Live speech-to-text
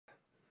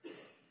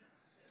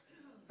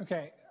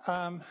Okay,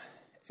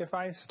 if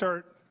I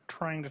start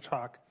trying to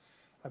talk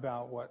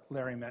about what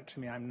Larry meant to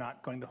me, I'm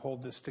not going to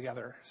hold this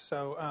together.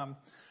 So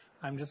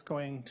I'm just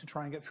going to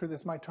try and get through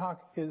this. My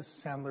talk is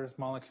Sandler's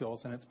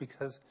molecules, and it's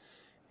because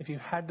if you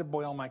had to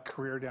boil my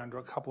career down to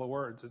a couple of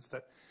words, it's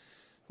that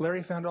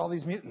Larry found all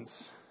these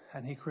mutants,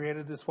 and he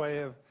created this way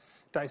of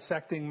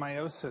dissecting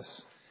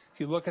meiosis. If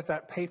you look at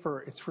that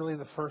paper, it's really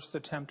the first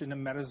attempt in a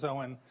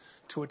metazoan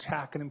to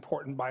attack an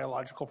important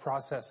biological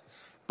process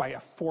by a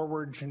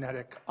forward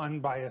genetic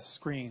unbiased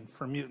screen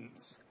for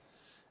mutants.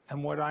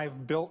 And what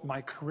I've built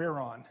my career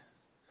on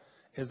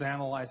is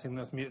analyzing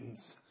those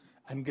mutants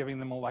and giving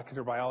them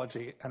molecular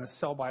biology and a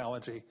cell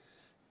biology.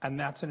 And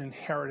that's an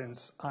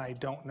inheritance I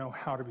don't know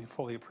how to be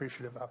fully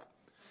appreciative of.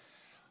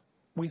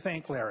 We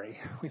thank Larry.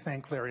 We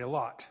thank Larry a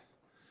lot.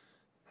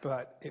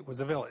 But it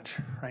was a village,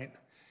 right?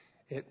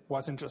 It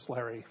wasn't just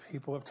Larry.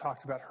 People have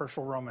talked about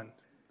Herschel Roman.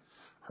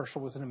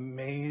 Herschel was an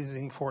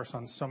amazing force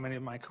on so many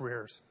of my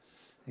careers.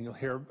 And you'll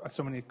hear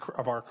so many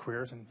of our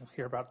careers, and you'll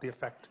hear about the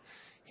effect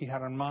he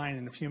had on mine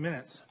in a few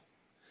minutes.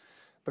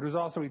 But it was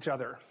also each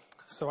other.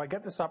 So I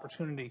get this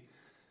opportunity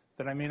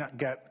that I may not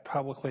get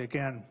publicly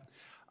again.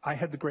 I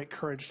had the great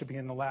courage to be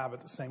in the lab at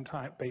the same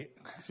time.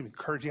 Excuse me,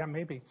 courage, yeah,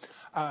 maybe.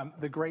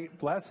 The great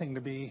blessing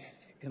to be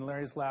in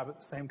Larry's lab at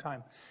the same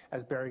time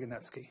as Barry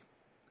Ganetsky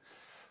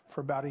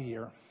for about a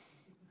year.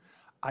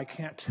 I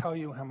can't tell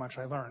you how much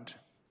I learned.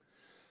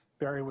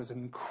 Barry was an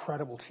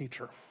incredible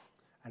teacher,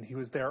 and he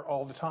was there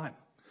all the time,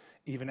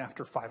 even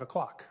after 5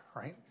 o'clock,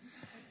 right?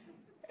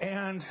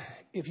 And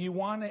if you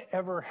want to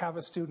ever have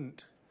a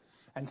student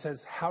and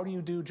says, how do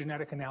you do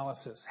genetic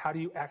analysis? How do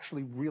you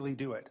actually really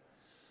do it?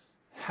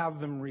 Have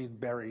them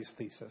read Barry's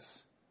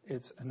thesis.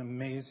 It's an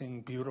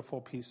amazing, beautiful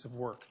piece of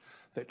work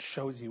that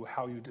shows you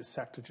how you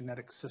dissect a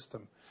genetic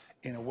system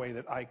in a way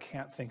that I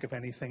can't think of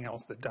anything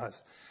else that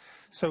does.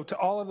 So to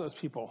all of those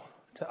people,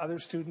 to other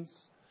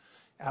students,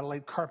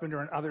 Adelaide Carpenter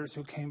and others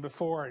who came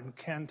before, and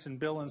Kent and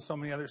Bill and so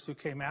many others who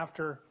came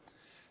after,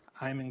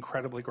 I'm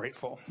incredibly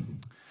grateful.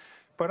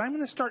 But I'm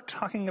going to start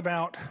talking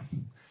about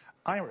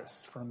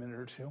Iris for a minute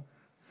or two.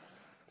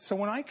 So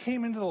when I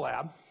came into the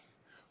lab,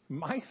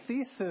 my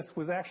thesis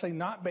was actually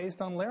not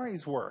based on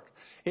Larry's work.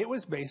 It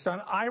was based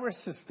on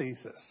Iris's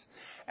thesis.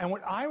 And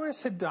what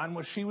Iris had done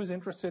was she was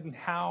interested in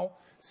how,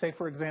 say,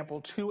 for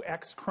example, two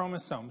X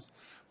chromosomes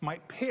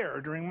might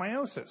pair during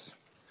meiosis.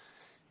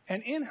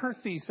 And in her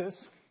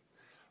thesis,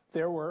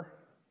 there were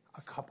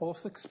a couple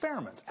of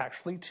experiments,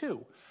 actually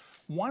two.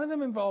 One of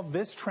them involved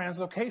this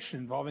translocation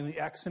involving the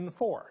X and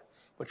 4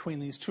 between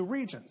these two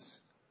regions.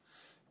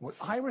 What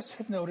Iris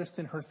had noticed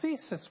in her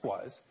thesis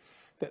was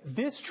that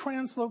this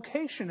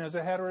translocation as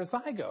a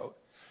heterozygote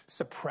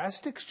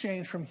suppressed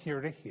exchange from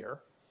here to here,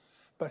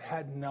 but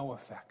had no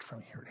effect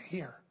from here to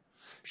here.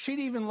 She'd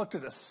even looked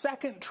at a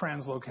second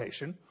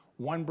translocation,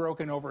 one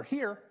broken over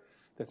here,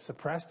 that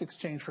suppressed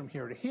exchange from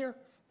here to here,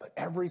 but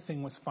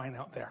everything was fine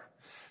out there.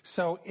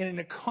 So in an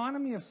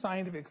economy of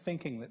scientific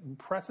thinking that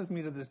impresses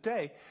me to this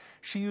day,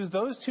 she used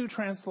those two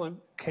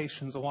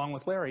translocations along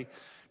with Larry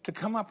to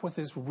come up with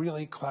this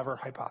really clever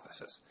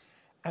hypothesis.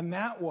 And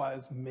that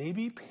was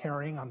maybe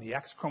pairing on the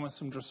X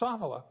chromosome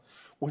Drosophila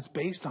was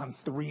based on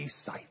 3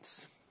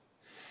 sites.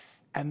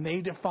 And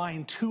they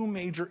defined 2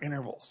 major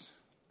intervals.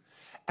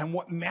 And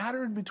what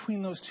mattered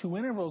between those 2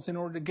 intervals in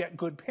order to get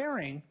good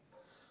pairing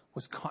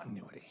was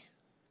continuity.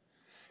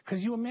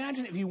 Because you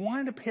imagine if you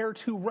wanted to pair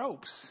 2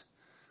 ropes,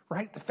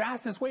 right, the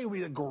fastest way would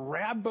be to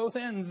grab both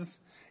ends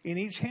in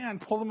each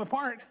hand, pull them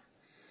apart,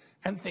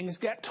 and things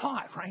get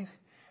taut, right?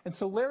 And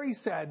so Larry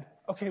said,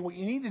 okay, what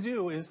you need to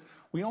do is,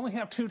 we only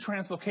have 2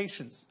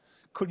 translocations.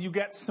 Could you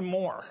get some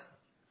more?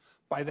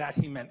 By that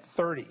he meant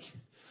 30.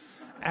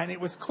 And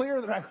it was clear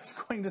that I was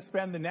going to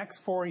spend the next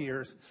 4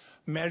 years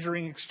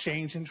measuring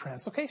exchange in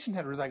translocation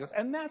heterozygotes.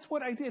 And that's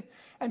what I did.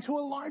 And to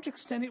a large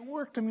extent it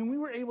worked. I mean, we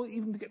were able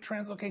even to get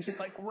translocations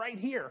like right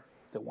here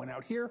that went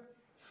out here,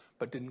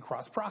 but didn't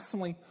cross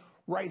proximally.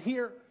 Right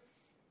here,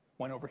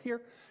 went over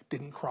here,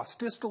 didn't cross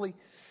distally.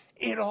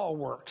 It all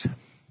worked.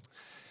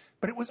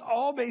 But it was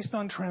all based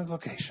on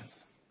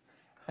translocations.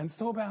 And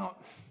so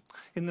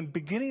in the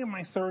beginning of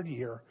my 3rd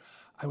year,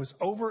 I was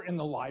over in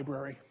the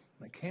library,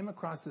 and I came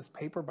across this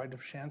paper by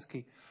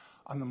Dubshansky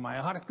on the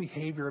meiotic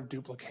behavior of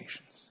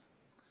duplications.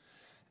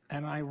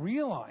 And I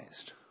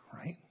realized,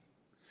 right,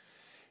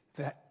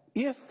 that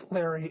if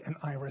Larry and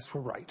Iris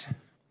were right,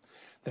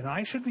 then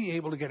I should be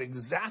able to get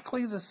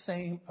exactly the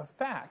same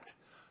effect,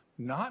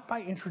 not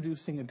by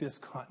introducing a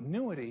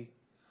discontinuity,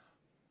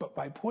 but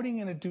by putting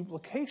in a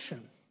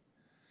duplication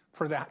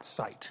for that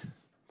site.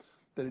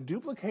 That a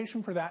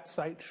duplication for that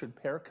site should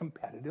pair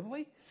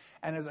competitively,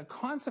 and as a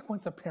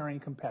consequence of pairing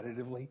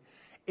competitively,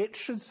 it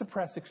should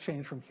suppress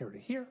exchange from here to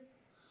here,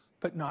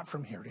 but not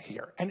from here to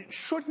here. And it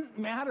shouldn't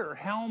matter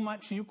how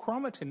much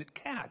euchromatin it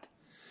had,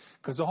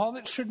 because all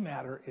that should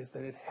matter is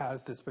that it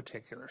has this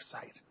particular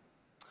site.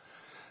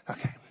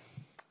 Okay,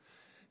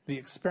 the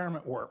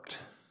experiment worked,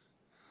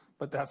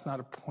 but that's not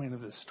a point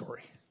of this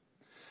story.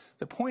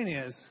 The point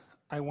is,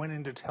 I went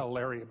in to tell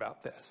Larry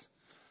about this,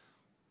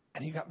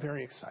 and he got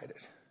very excited.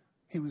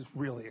 He was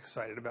really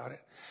excited about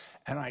it.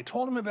 And I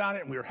told him about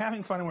it, and we were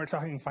having fun, and we were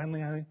talking.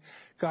 Finally, I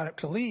got up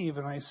to leave,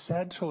 and I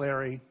said to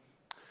Larry,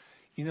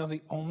 you know,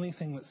 the only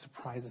thing that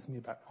surprises me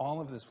about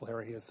all of this,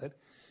 Larry, is that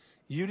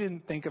you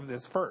didn't think of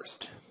this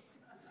first.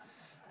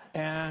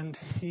 And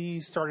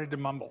he started to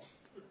mumble.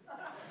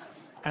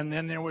 And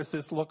then there was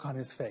this look on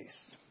his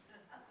face.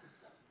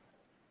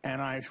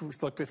 And I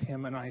looked at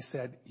him, and I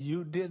said,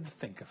 you did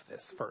think of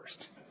this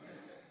first.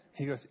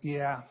 He goes,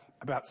 yeah,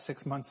 about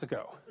 6 months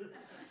ago.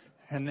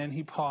 And then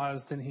he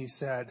paused, and he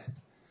said,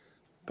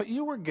 but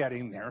you were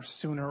getting there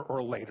sooner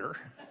or later.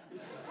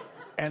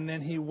 And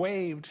then he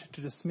waved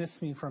to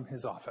dismiss me from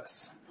his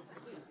office.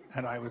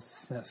 And I was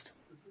dismissed.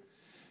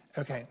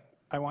 Okay,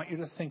 I want you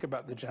to think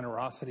about the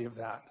generosity of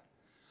that.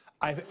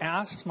 I've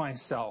asked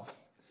myself,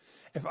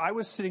 if I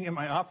was sitting in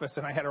my office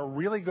and I had a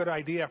really good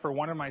idea for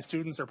one of my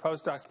students or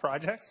postdocs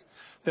projects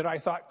that I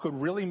thought could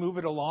really move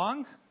it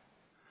along,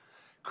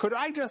 could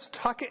I just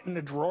tuck it in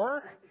a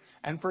drawer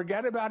and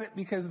forget about it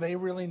because they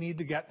really need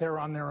to get there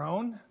on their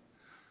own?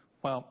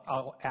 Well,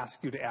 I'll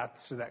ask you to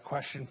answer that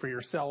question for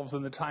yourselves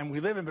in the time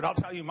we live in, but I'll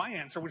tell you my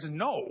answer, which is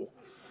no.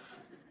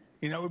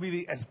 You know, it would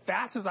be as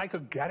fast as I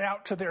could get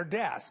out to their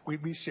desk,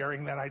 we'd be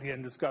sharing that idea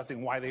and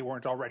discussing why they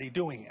weren't already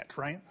doing it,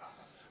 right?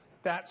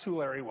 That's who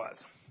Larry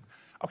was.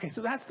 Okay,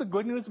 so that's the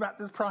good news about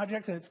this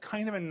project, and it's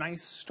kind of a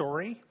nice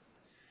story.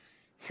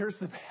 Here's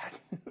the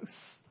bad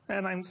news,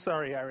 and I'm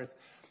sorry, Iris.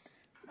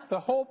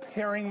 The whole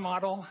pairing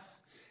model,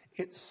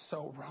 it's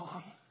so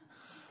wrong.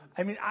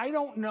 I mean, I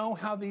don't know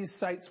how these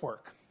sites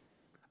work.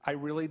 I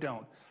really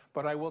don't.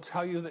 But I will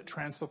tell you that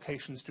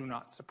translocations do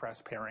not suppress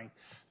pairing.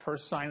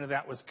 First sign of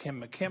that was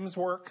Kim McKim's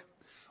work.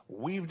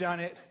 We've done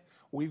it.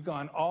 We've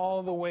gone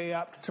all the way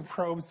up to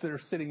probes that are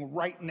sitting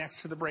right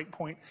next to the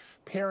breakpoint.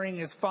 Pairing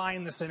is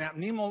fine. The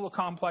synapnemal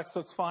complex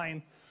looks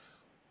fine.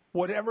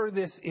 Whatever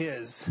this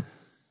is,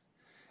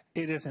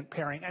 it isn't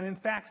pairing. And in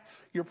fact,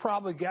 you're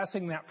probably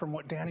guessing that from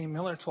what Danny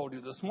Miller told you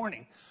this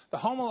morning. The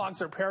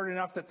homologs are paired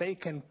enough that they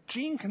can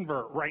gene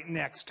convert right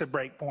next to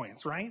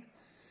breakpoints, right?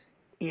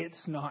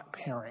 It's not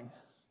pairing.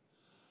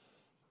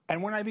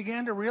 And when I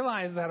began to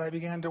realize that, I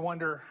began to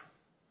wonder,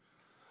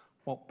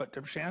 well, but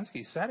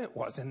Dobzhansky said it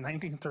was in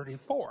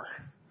 1934.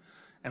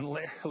 And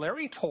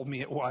Larry told me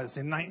it was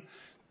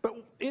but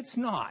it's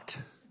not,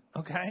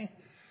 okay?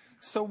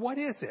 So what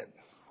is it?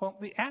 Well,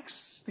 the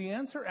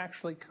answer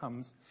actually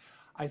comes,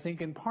 I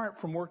think, in part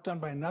from work done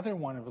by another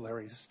one of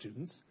Larry's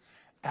students,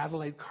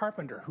 Adelaide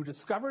Carpenter, who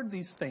discovered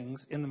these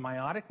things in the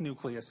meiotic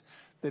nucleus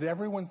that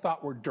everyone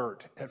thought were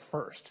dirt at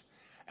first.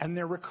 And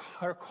they're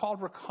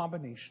called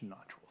recombination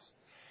nodules.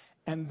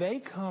 And they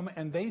come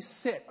and they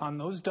sit on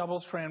those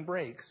double-strand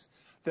breaks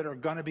that are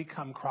going to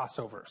become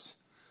crossovers.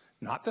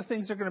 Not the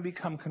things that are going to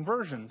become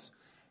conversions.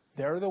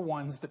 They're the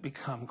ones that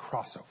become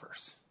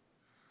crossovers.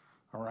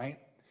 All right?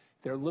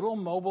 They're little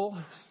mobile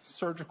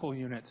surgical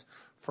units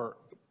for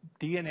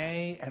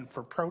DNA and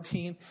for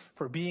protein,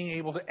 for being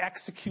able to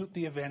execute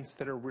the events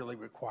that are really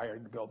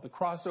required to build the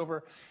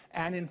crossover.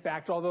 And in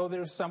fact, although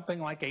there's something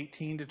like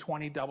 18 to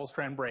 20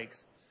 double-strand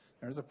breaks,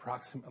 there's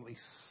approximately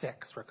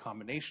 6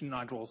 recombination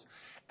nodules,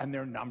 and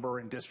their number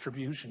and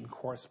distribution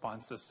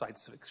corresponds to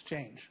sites of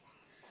exchange.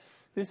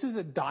 This is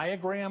a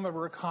diagram of a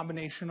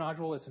recombination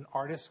nodule. It's an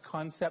artist's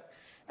concept.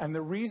 And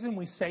the reason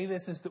we say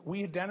this is that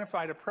we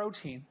identified a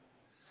protein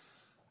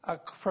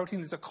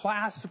that's a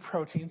class of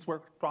proteins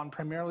worked on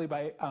primarily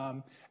by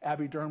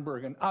Abby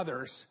Dernberg and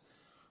others,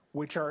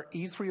 which are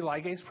E3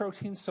 ligase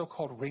proteins,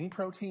 so-called ring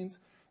proteins.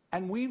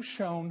 And we've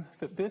shown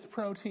that this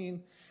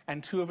protein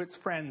and 2 of its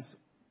friends,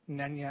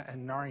 Nenya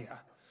and Narya.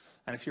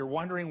 And if you're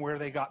wondering where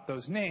they got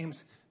those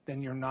names,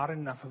 then you're not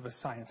enough of a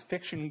science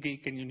fiction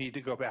geek and you need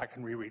to go back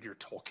and reread your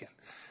Tolkien.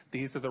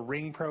 These are the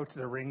ring proteins,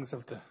 the rings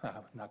of the,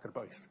 not going to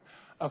boast.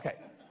 Okay,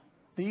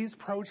 these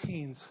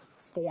proteins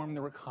form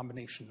the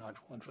recombination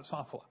nodule in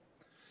Drosophila.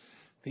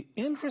 The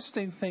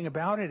interesting thing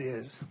about it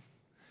is,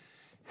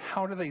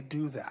 how do they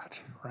do that,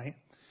 right?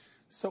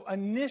 So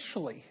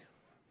initially,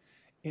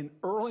 in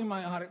early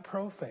meiotic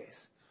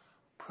prophase,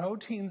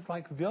 proteins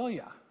like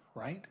villia,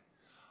 right,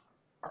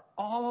 are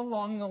all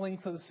along the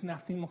length of the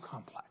synapnemal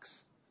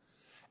complex.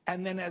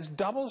 And then as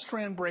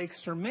double-strand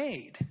breaks are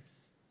made,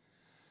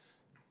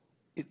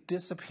 it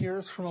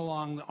disappears from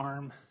along the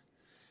arm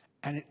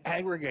and it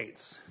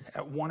aggregates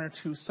at 1 or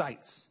 2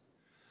 sites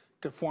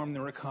to form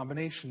the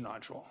recombination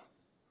nodule.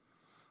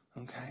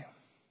 Okay?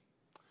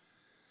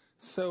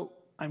 So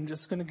I'm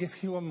just going to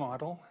give you a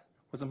model.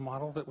 It was a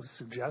model that was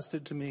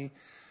suggested to me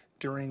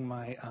during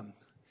my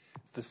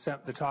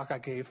the talk I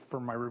gave for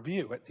my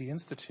review at the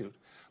Institute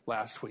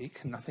last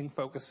week. Nothing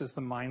focuses the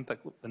mind like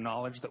the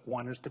knowledge that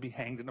one is to be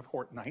hanged in a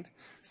fortnight,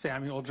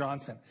 Samuel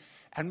Johnson.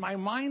 And my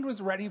mind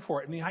was ready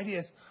for it. And the idea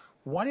is,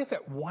 what if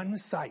at one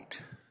site,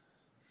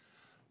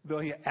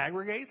 villia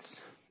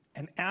aggregates,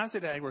 and as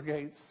it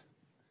aggregates,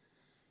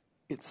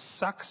 it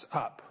sucks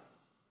up,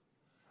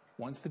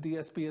 once the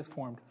DSB is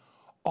formed,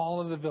 all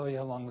of the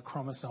villia along the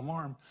chromosome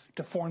arm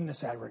to form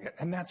this aggregate.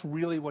 And that's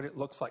really what it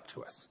looks like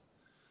to us.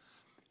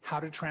 How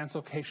did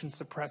translocation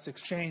suppress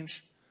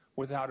exchange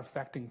without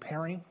affecting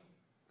pairing?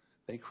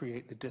 They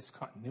create a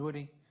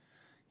discontinuity.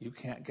 You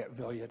can't get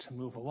villia to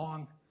move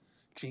along.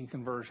 Gene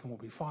conversion will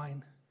be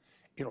fine.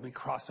 It'll be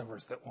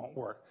crossovers that won't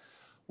work.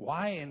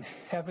 Why in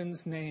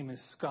heaven's name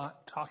is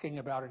Scott talking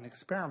about an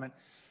experiment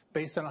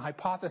based on a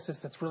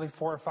hypothesis that's really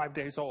 4 or 5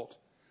 days old?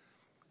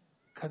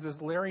 Because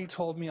as Larry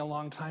told me a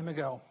long time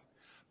ago,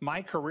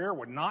 my career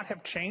would not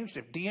have changed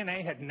if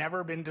DNA had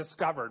never been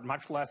discovered,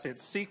 much less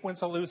its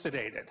sequence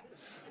elucidated.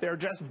 They're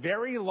just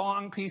very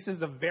long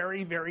pieces of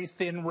very, very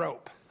thin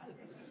rope.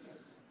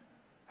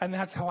 And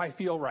that's how I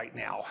feel right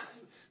now.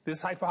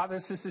 This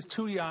hypothesis is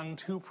too young,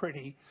 too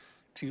pretty,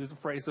 to use a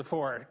phrase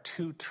before,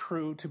 too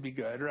true to be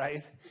good,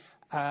 right?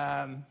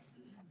 And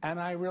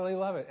I really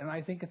love it. And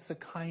I think it's the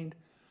kind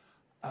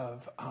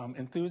of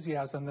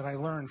enthusiasm that I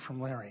learned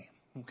from Larry,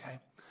 okay?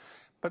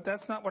 But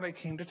that's not what I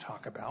came to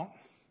talk about.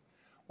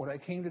 What I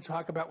came to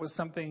talk about was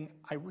something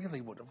I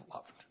really would have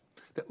loved,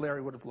 that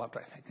Larry would have loved,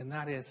 I think, and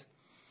that is,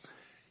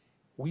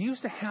 we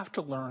used to have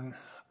to learn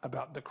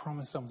about the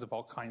chromosomes of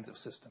all kinds of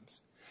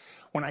systems.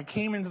 When I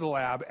came into the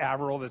lab,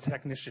 Avril, the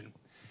technician,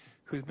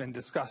 who's been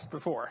discussed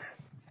before,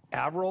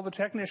 Avril, the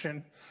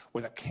technician,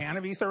 with a can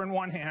of ether in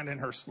one hand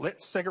and her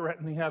slit cigarette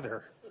in the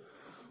other,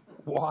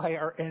 why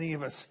are any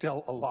of us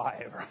still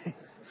alive, right?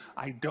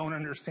 I don't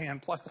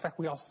understand. Plus the fact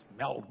we all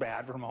smelled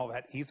bad from all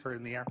that ether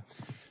in the air.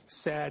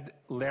 Said,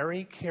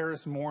 Larry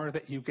cares more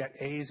that you get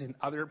A's in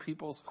other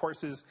people's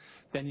courses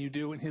than you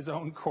do in his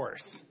own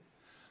course.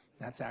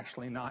 That's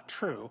actually not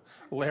true.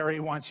 Larry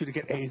wants you to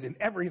get A's in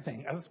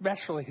everything,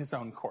 especially his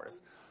own course.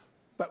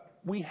 But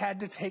we had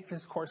to take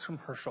this course from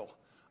Herschel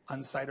on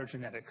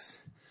cytogenetics,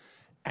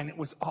 and it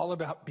was all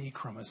about B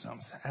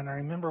chromosomes. And I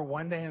remember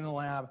one day in the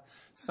lab,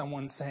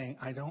 someone saying,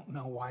 I don't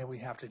know why we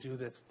have to do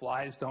this.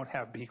 Flies don't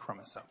have B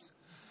chromosomes.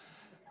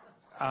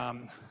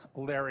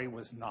 Larry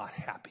was not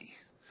happy.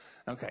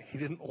 Okay, he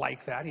didn't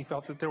like that. He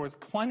felt that there was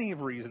plenty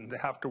of reason to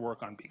have to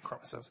work on B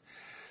chromosomes.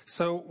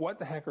 So what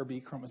the heck are B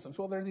chromosomes?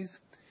 Well, they're these,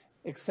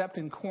 except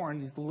in corn,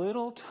 these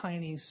little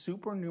tiny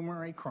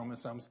supernumerary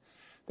chromosomes.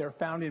 They're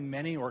found in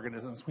many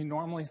organisms. We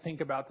normally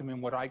think about them in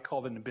what I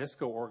call the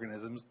Nabisco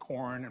organisms,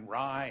 corn and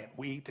rye and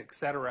wheat,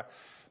 etc.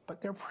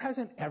 But they're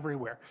present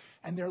everywhere.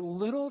 And they're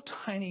little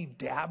tiny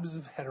dabs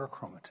of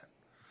heterochromatin,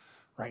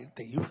 right?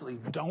 They usually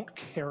don't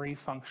carry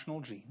functional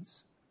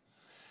genes.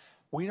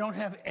 We don't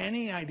have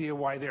any idea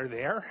why they're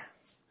there.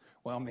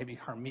 Well, maybe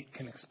Harmeet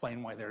can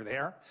explain why they're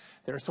there.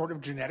 They're sort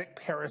of genetic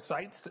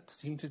parasites that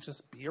seem to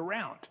just be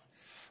around.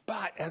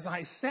 But as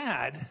I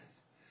said,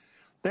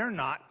 they're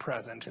not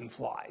present in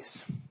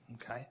flies,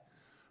 okay?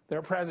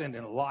 They're present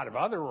in a lot of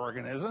other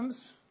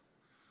organisms,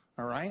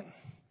 all right?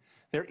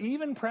 They're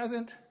even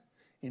present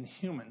in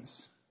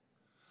humans.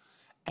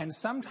 And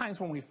sometimes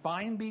when we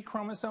find B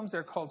chromosomes,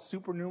 they're called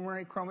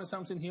supernumerary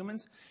chromosomes in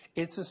humans,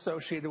 it's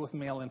associated with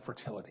male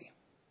infertility.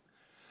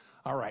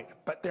 All right,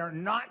 but they're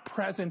not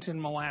present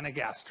in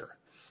melanogaster,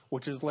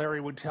 which, as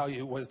Larry would tell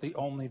you, was the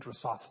only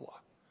Drosophila.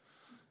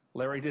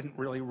 Larry didn't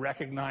really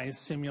recognize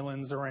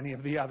simulins or any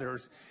of the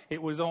others.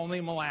 It was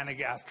only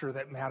melanogaster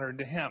that mattered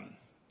to him.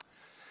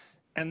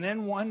 And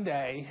then one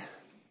day,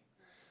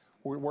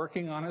 we're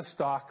working on a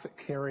stock that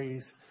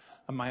carries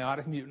a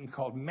meiotic mutant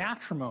called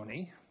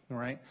matrimony,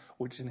 right,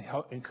 which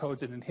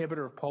encodes an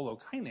inhibitor of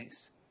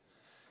polokinase.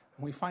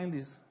 And we find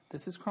these,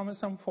 this is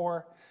chromosome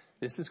 4,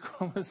 this is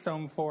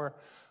chromosome 4.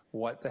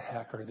 What the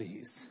heck are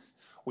these?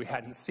 We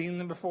hadn't seen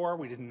them before.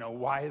 We didn't know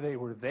why they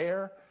were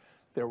there.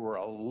 There were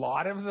a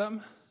lot of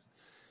them.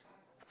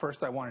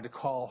 First, I wanted to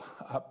call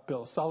up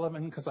Bill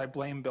Sullivan because I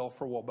blame Bill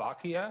for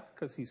Wolbachia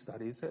because he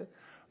studies it,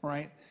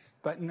 right?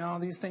 But no,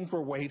 these things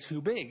were way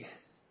too big.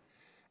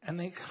 And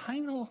they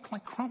kind of look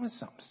like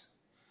chromosomes.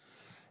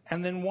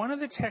 And then one of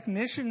the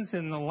technicians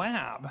in the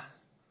lab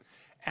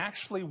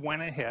actually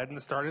went ahead and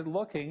started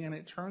looking, and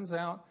it turns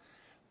out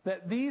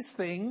that these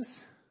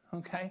things,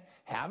 okay,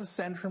 have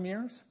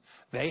centromeres.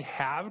 They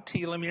have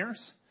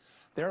telomeres.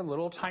 They're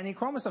little tiny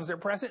chromosomes. They're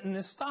present in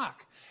this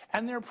stock.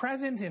 And they're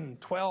present in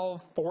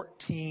 12,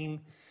 14,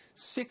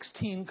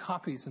 16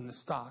 copies in the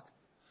stock.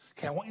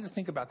 Okay, I want you to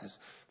think about this.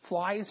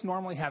 Flies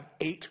normally have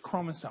 8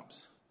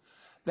 chromosomes.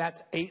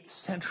 That's 8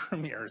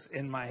 centromeres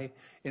in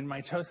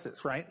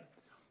mitosis, right?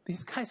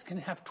 These guys can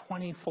have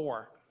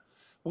 24.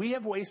 We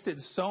have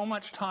wasted so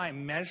much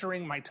time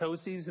measuring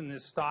mitoses in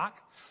this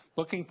stock,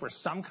 looking for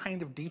some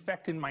kind of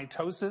defect in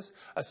mitosis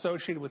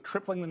associated with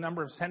tripling the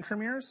number of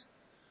centromeres.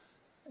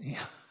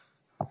 Yeah,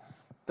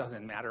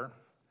 doesn't matter.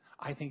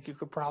 I think you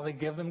could probably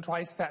give them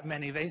twice that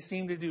many. They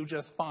seem to do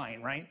just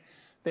fine, right?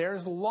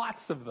 There's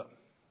lots of them.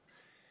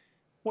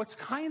 What's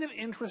kind of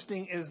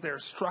interesting is their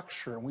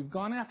structure. We've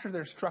gone after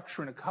their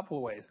structure in a couple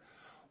of ways.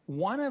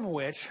 One of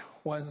which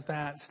was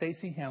that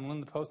Stacy Hanlon,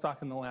 the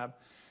postdoc in the lab,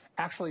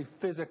 actually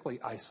physically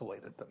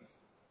isolated them.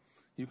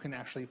 You can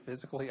actually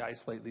physically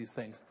isolate these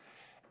things.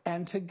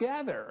 And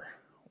together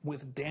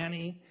with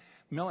Danny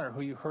Miller,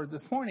 who you heard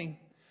this morning,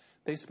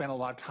 they spent a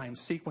lot of time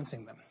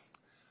sequencing them.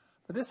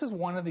 But this is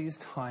one of these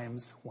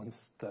times when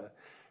the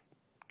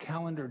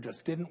calendar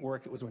just didn't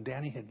work. It was when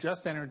Danny had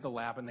just entered the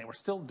lab and they were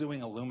still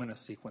doing Illumina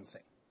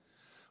sequencing.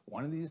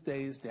 One of these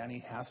days, Danny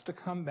has to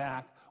come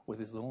back with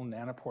his little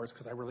nanopores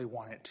because I really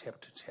want it tip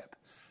to tip.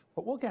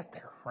 But we'll get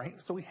there, right?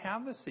 So we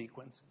have the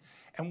sequence.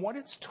 And what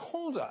it's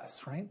told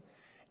us, right,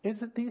 is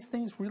that these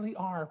things really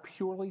are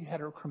purely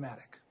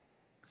heterochromatic.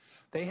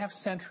 They have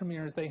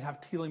centromeres, they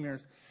have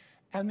telomeres.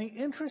 And the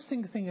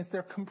interesting thing is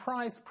they're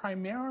comprised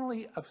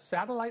primarily of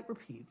satellite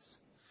repeats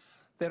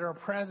that are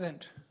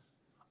present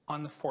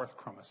on the 4th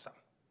chromosome,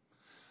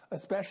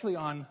 especially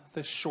on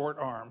the short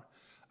arm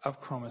of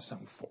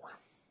chromosome 4.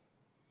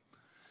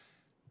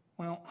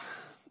 Well,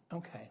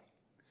 okay.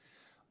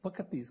 Look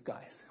at these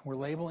guys. We're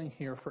labeling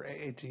here for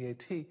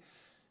AAGAT,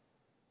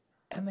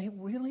 and they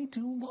really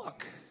do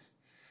look.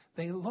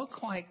 They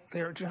look like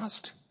they're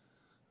just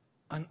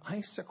an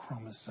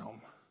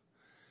isochromosome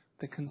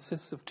that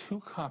consists of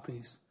 2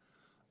 copies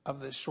of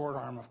the short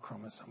arm of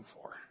chromosome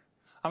 4.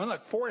 I mean,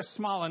 look, 4 is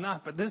small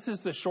enough, but this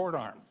is the short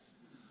arm.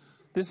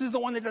 This is the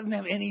one that doesn't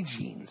have any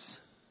genes.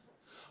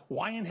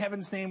 Why in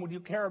heaven's name would you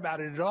care about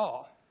it at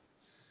all?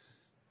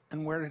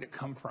 And where did it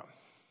come from?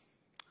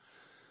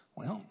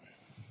 Well,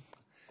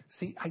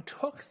 see, I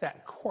took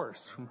that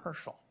course from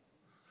Herschel,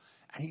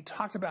 and he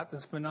talked about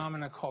this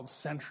phenomena called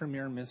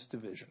centromere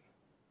misdivision.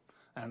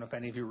 I don't know if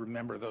any of you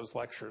remember those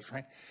lectures,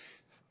 right?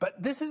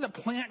 But this is a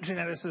plant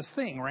geneticist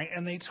thing, right?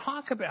 And they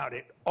talk about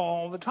it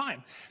all the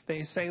time.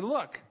 They say,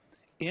 look,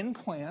 in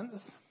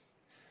plants,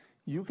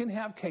 you can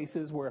have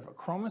cases where if a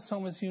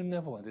chromosome is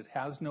univalent, it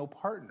has no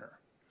partner,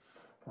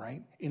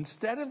 right?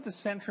 Instead of the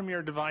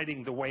centromere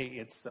dividing the way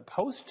it's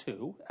supposed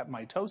to at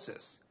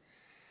mitosis,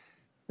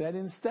 that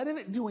instead of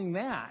it doing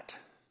that,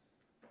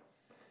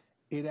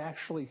 it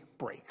actually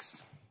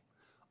breaks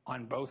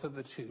on both of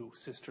the 2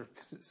 sister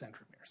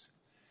centromeres.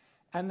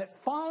 And that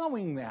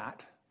following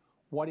that,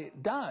 what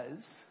it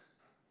does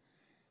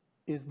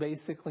is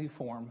basically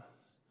form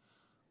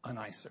an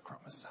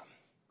isochromosome.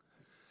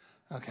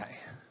 Okay.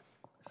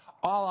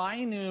 All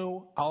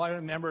I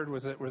remembered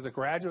was that there was a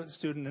graduate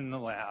student in the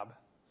lab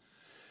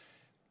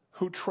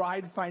who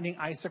tried finding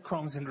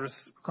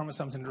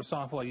isochromosomes in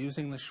Drosophila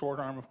using the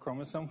short arm of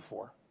chromosome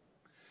 4.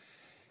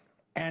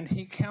 And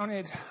he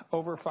counted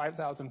over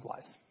 5,000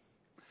 flies.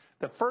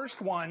 The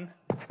first one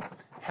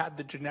had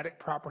the genetic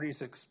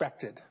properties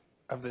expected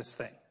of this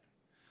thing.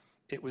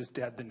 It was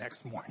dead the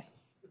next morning.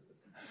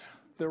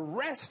 The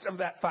rest of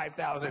that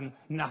 5,000,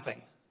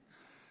 nothing.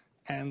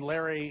 And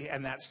Larry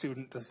and that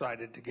student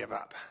decided to give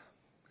up.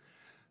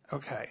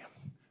 Okay.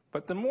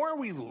 But the more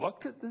we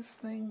looked at this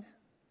thing,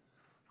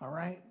 all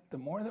right, the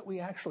more that we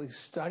actually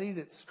studied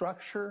its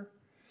structure,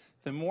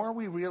 the more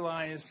we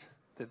realized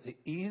that the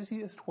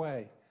easiest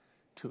way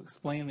to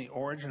explain the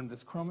origin of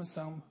this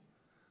chromosome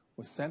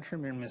was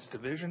centromere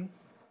misdivision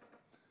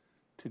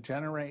to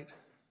generate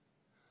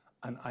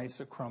an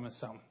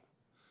isochromosome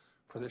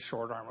for the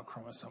short arm of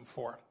chromosome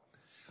 4.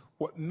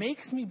 What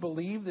makes me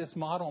believe this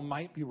model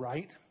might be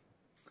right,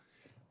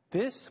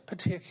 this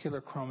particular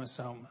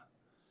chromosome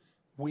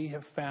we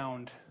have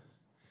found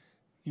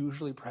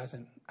usually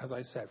present, as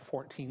I said,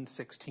 14,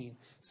 16,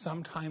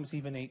 sometimes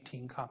even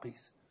 18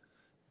 copies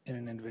in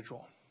an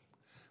individual.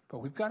 But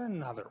we've got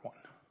another one.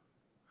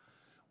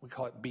 We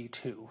call it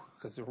B2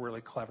 because they're really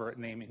clever at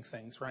naming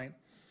things, right?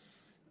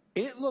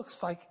 It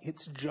looks like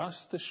it's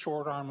just the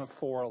short arm of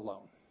 4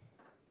 alone.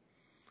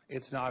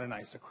 It's not an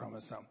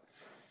isochromosome.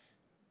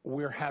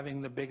 We're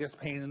having the biggest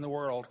pain in the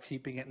world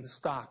keeping it in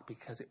stock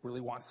because it really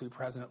wants to be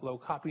present at low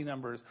copy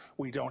numbers.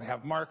 We don't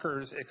have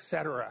markers,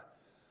 etc.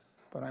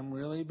 But I'm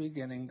really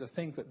beginning to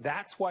think that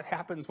that's what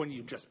happens when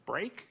you just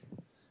break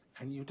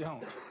and you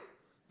don't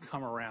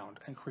come around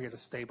and create a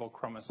stable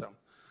chromosome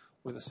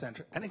with a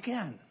center. And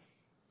again,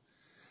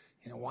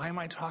 why am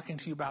I talking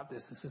to you about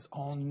this? This is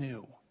all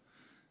new.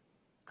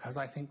 Because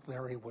I think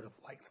Larry would have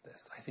liked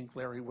this. I think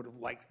Larry would have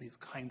liked these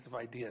kinds of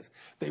ideas.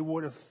 They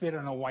would have fit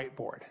on a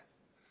whiteboard,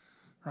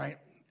 right?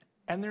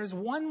 And there's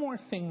one more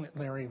thing that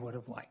Larry would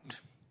have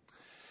liked.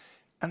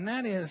 And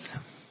that is,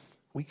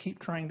 we keep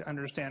trying to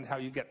understand how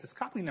you get this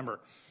copy number.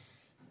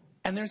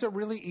 And there's a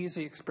really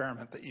easy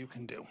experiment that you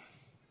can do.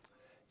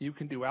 You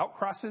can do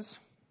outcrosses,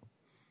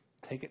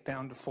 take it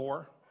down to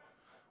 4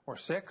 or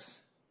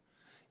 6.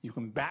 You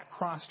can back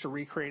cross to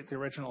recreate the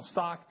original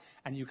stock,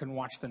 and you can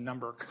watch the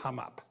number come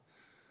up.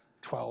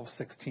 12,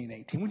 16,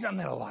 18. We've done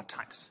that a lot of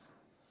times,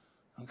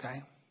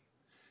 okay?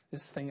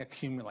 This thing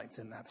accumulates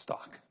in that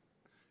stock,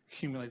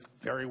 accumulates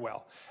very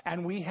well.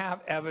 And we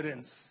have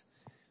evidence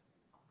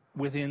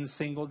within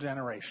single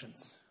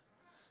generations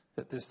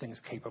that this thing's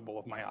capable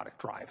of meiotic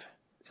drive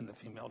in the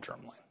female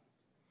germline,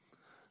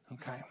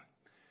 okay?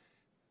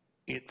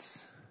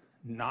 It's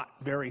not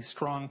very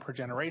strong per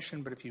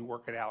generation, but if you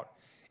work it out,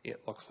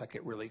 it looks like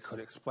it really could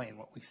explain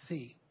what we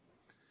see.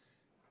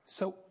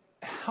 So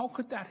how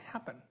could that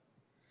happen?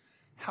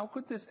 How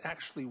could this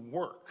actually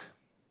work?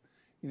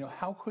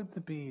 How could the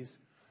bees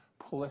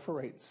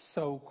proliferate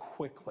so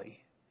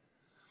quickly?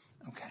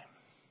 Okay.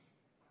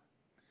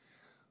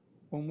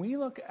 When we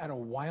look at a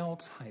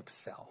wild-type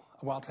cell,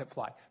 a wild-type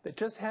fly, that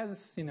just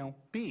has,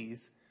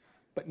 bees,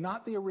 but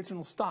not the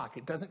original stock,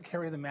 it doesn't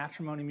carry the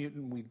matrimony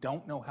mutant, we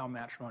don't know how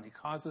matrimony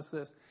causes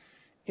this,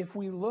 if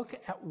we look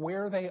at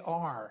where they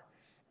are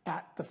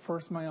at the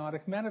first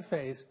meiotic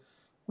metaphase,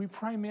 we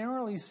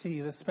primarily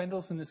see the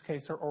spindles in this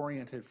case are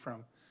oriented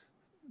from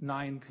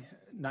 9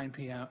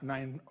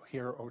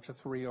 here over to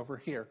 3 over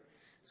here.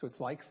 So it's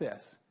like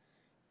this.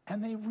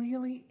 And they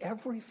really,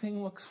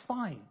 everything looks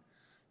fine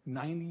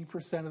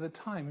 90% of the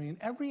time.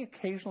 I mean,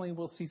 occasionally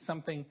we'll see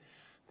something,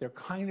 they're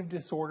kind of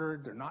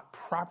disordered, they're not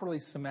properly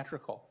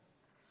symmetrical.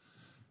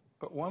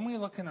 But when we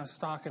look in a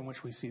stock in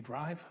which we see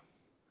drive,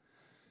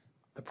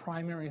 the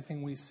primary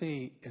thing we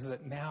see is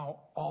that now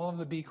all of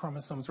the B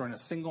chromosomes are in a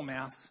single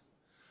mass,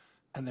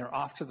 and they're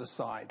off to the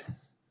side,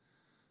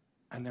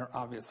 and they're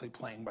obviously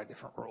playing by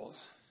different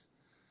rules.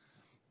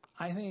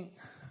 I think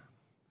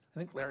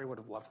Larry would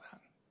have loved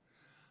that.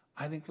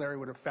 I think Larry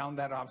would have found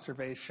that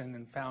observation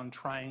and found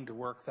trying to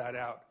work that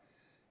out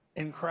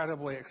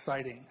incredibly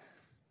exciting,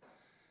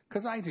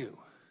 because I do.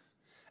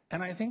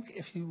 And I think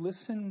if you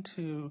listen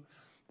to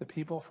the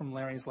people from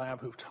Larry's lab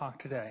who've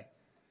talked today,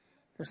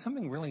 there's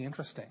something really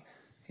interesting.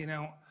 You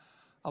know,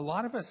 a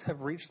lot of us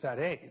have reached that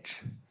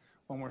age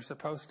when we're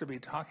supposed to be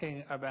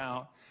talking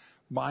about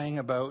buying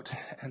a boat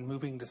and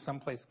moving to some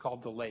place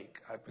called the lake.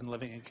 I've been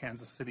living in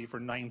Kansas City for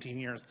 19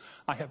 years.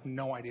 I have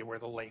no idea where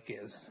the lake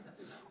is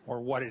or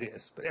what it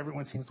is, but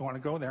everyone seems to want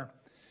to go there.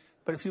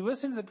 But if you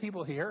listen to the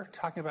people here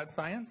talking about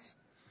science,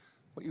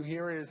 what you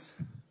hear is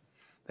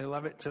they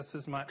love it just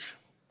as much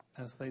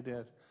as they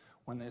did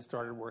when they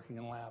started working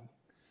in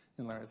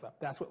Larry's lab.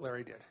 That's what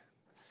Larry did.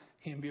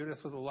 He imbued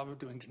us with a love of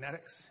doing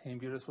genetics. He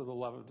imbued us with a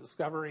love of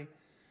discovery.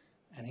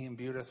 And he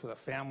imbued us with a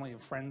family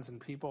of friends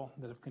and people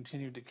that have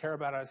continued to care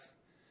about us.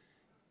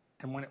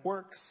 And when it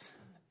works,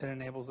 it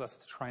enables us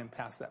to try and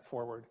pass that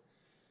forward,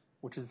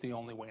 which is the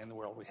only way in the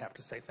world we have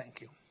to say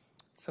thank you.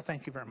 So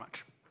thank you very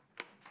much.